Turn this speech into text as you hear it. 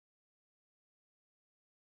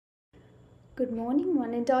Good morning,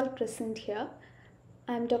 one and all present here.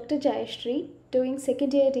 I am Dr. Jayashree, doing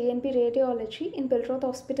second year DNP Radiology in Belroth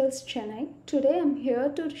Hospitals, Chennai. Today I am here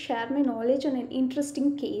to share my knowledge on an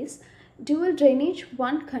interesting case, dual drainage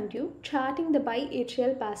 1 conduit, charting the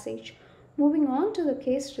biatrial passage. Moving on to the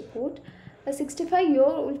case report, a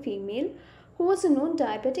 65-year-old female who was a known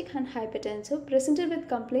diabetic and hypertensive presented with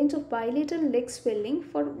complaints of bilateral leg swelling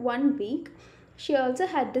for 1 week. She also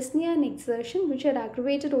had dyspnea and exertion which had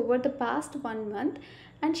aggravated over the past 1 month,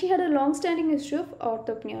 and she had a long-standing history of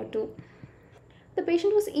orthopnea too. The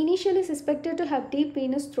patient was initially suspected to have deep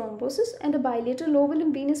venous thrombosis and a bilateral lower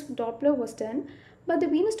limb venous Doppler was done, but the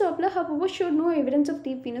venous Doppler however showed no evidence of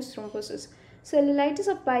deep venous thrombosis. Cellulitis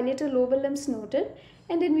of bilateral lower limbs noted,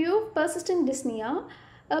 and in view of persistent dyspnea,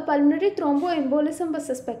 a pulmonary thromboembolism was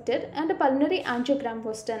suspected and a pulmonary angiogram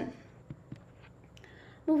was done.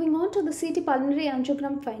 Moving on to the CT pulmonary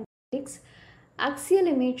angiogram findings, axial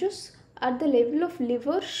images at the level of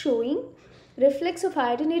liver showing reflex of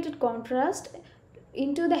iodinated contrast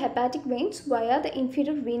into the hepatic veins via the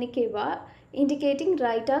inferior vena cava, indicating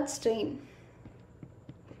right heart strain.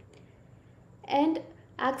 And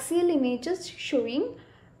axial images showing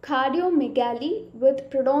cardiomegaly with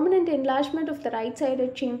predominant enlargement of the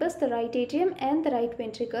right-sided chambers, the right atrium and the right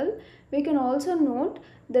ventricle. We can also note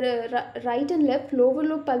the right and left lower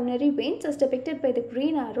lobe pulmonary veins as depicted by the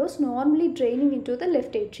green arrows normally draining into the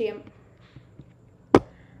left atrium.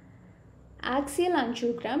 Axial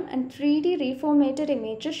angiogram and 3D reformatted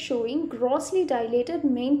images showing grossly dilated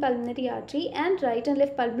main pulmonary artery and right and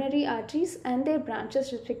left pulmonary arteries and their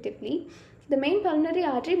branches respectively. The main pulmonary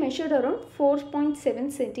artery measured around 4.7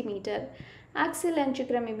 cm. Axial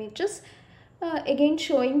angiogram images again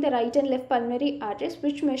showing the right and left pulmonary arteries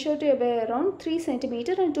which measure to around 3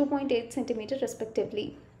 cm and 2.8 cm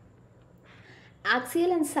respectively.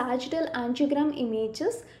 Axial and sagittal angiogram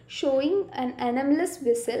images showing an anomalous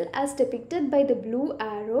vessel as depicted by the blue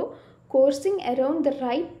arrow coursing around the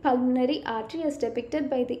right pulmonary artery as depicted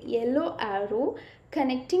by the yellow arrow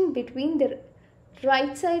connecting between the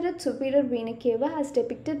right-sided superior vena cava as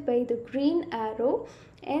depicted by the green arrow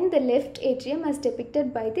and the left atrium as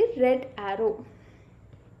depicted by the red arrow.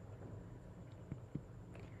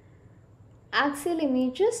 Axial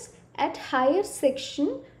images at higher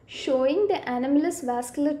section showing the anomalous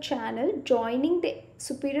vascular channel joining the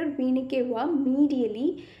superior vena cava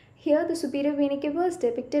medially. Here the superior vena cava is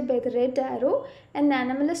depicted by the red arrow and the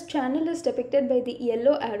anomalous channel is depicted by the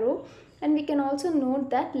yellow arrow, and we can also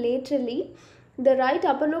note that laterally the right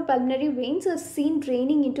upper lobe pulmonary veins are seen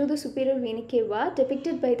draining into the superior vena cava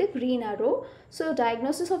depicted by the green arrow. So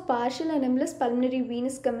diagnosis of partial anomalous pulmonary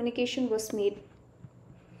venous communication was made.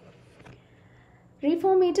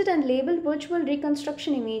 Reformatted and labeled virtual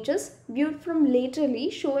reconstruction images viewed from laterally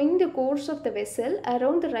showing the course of the vessel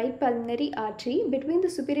around the right pulmonary artery between the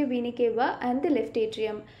superior vena cava and the left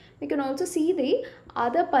atrium. We can also see the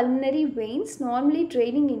other pulmonary veins normally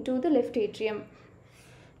draining into the left atrium.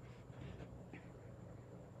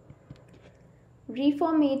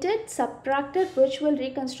 Reformatted subtracted virtual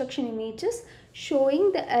reconstruction images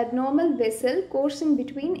showing the abnormal vessel coursing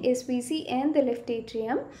between SVC and the left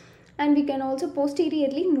atrium, and we can also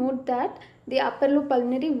posteriorly note that the upper lobe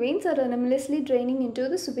pulmonary veins are anomalously draining into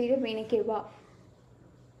the superior vena cava.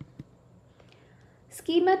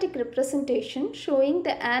 Schematic representation showing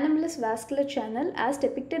the anomalous vascular channel as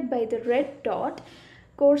depicted by the red dot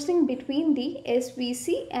coursing between the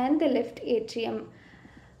SVC and the left atrium.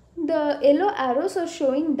 The yellow arrows are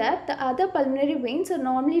showing that the other pulmonary veins are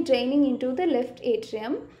normally draining into the left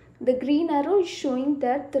atrium. The green arrow is showing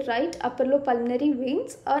that the right upper lobe pulmonary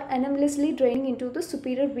veins are anomalously draining into the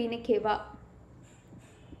superior vena cava.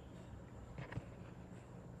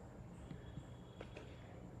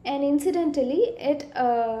 And incidentally, it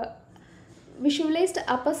visualized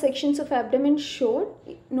upper sections of abdomen showed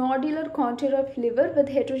nodular contour of liver with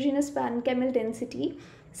heterogeneous parenchymal density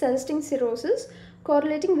suggesting cirrhosis.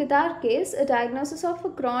 Correlating with our case, a diagnosis of a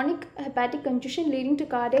chronic hepatic congestion leading to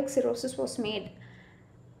cardiac cirrhosis was made.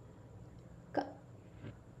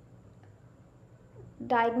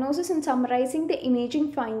 Diagnosis and summarizing the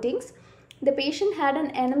imaging findings. The patient had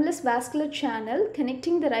an anomalous vascular channel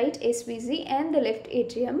connecting the right SVC and the left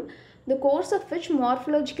atrium, the course of which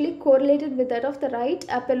morphologically correlated with that of the right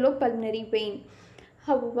upper lobe pulmonary vein.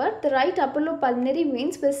 However, the right upper lobe pulmonary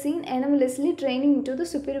veins were seen anomalously draining into the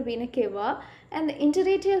superior vena cava, and the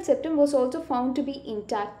interatrial septum was also found to be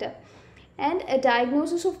intact. And a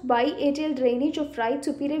diagnosis of biatrial drainage of right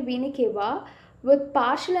superior vena cava with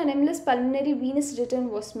partial anomalous pulmonary venous return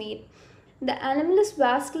was made. The anomalous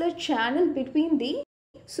vascular channel between the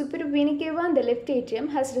superior vena cava and the left atrium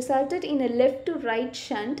has resulted in a left to right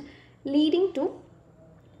shunt leading to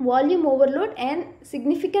volume overload and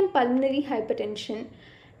significant pulmonary hypertension.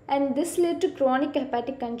 And this led to chronic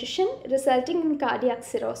hepatic congestion resulting in cardiac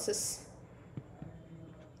cirrhosis.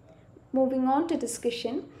 Moving on to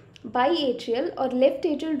discussion, biatrial or left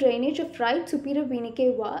atrial drainage of right superior vena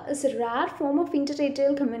cava is a rare form of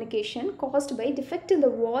interatrial communication caused by defect in the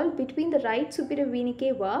wall between the right superior vena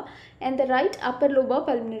cava and the right upper lobar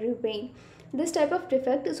pulmonary vein. This type of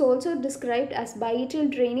defect is also described as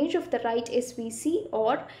biatrial drainage of the right SVC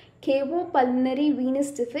or cavo-pulmonary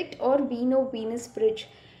venous defect or veno-venous bridge.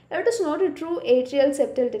 It is not a true atrial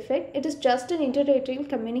septal defect, it is just an interatrial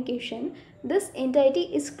communication. This entity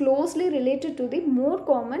is closely related to the more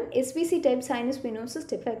common SVC type sinus venosus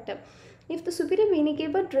defect. If the superior vena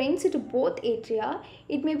cava drains into both atria,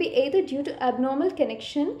 it may be either due to abnormal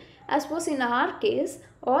connection, as was in our case,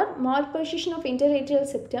 or malposition of interatrial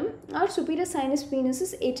septum or superior sinus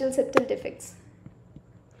venosus atrial septal defects.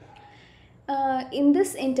 In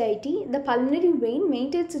this entity, the pulmonary vein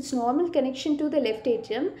maintains its normal connection to the left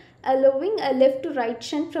atrium, allowing a left to right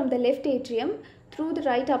shunt from the left atrium through the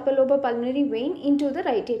right upper lobar pulmonary vein into the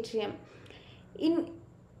right atrium.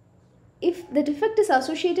 If the defect is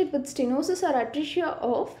associated with stenosis or atresia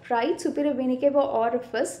of right superior vena cava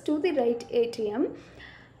orifice to the right atrium,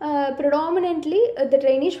 predominantly the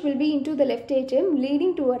drainage will be into the left atrium,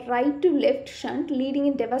 leading to a right to left shunt, leading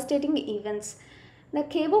in devastating events. The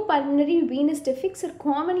cavo-pulmonary venous defects are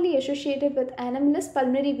commonly associated with anomalous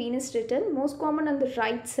pulmonary venous return, most common on the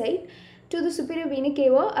right side, to the superior vena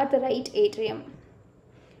cava at the right atrium.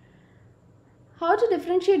 How to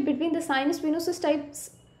differentiate between the SVC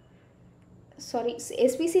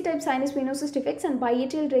type sinus venosus defects and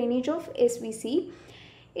biatrial drainage of SVC?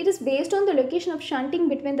 It is based on the location of shunting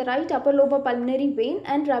between the right upper lobar pulmonary vein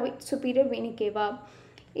and right superior vena cava.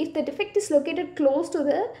 If the defect is located close to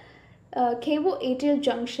the cavo-atrial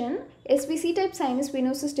junction, SVC type sinus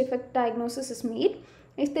venosus defect diagnosis is made.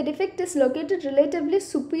 If the defect is located relatively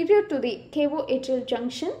superior to the cavo-atrial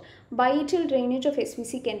junction, biatrial drainage of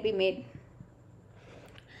SVC can be made.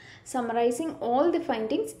 Summarizing all the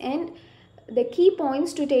findings, and the key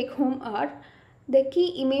points to take home are: the key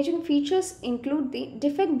imaging features include the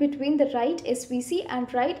defect between the right SVC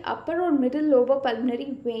and right upper or middle lobar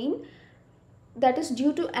pulmonary vein, that is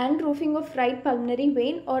due to unroofing of right pulmonary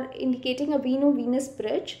vein or indicating a veno-venous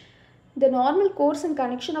bridge, the normal course and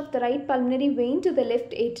connection of the right pulmonary vein to the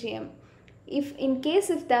left atrium. If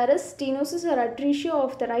there is stenosis or atresia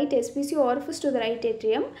of the right SVC orifice to the right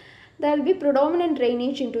atrium, there will be predominant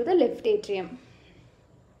drainage into the left atrium.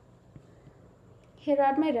 Here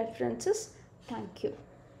are my references. Thank you.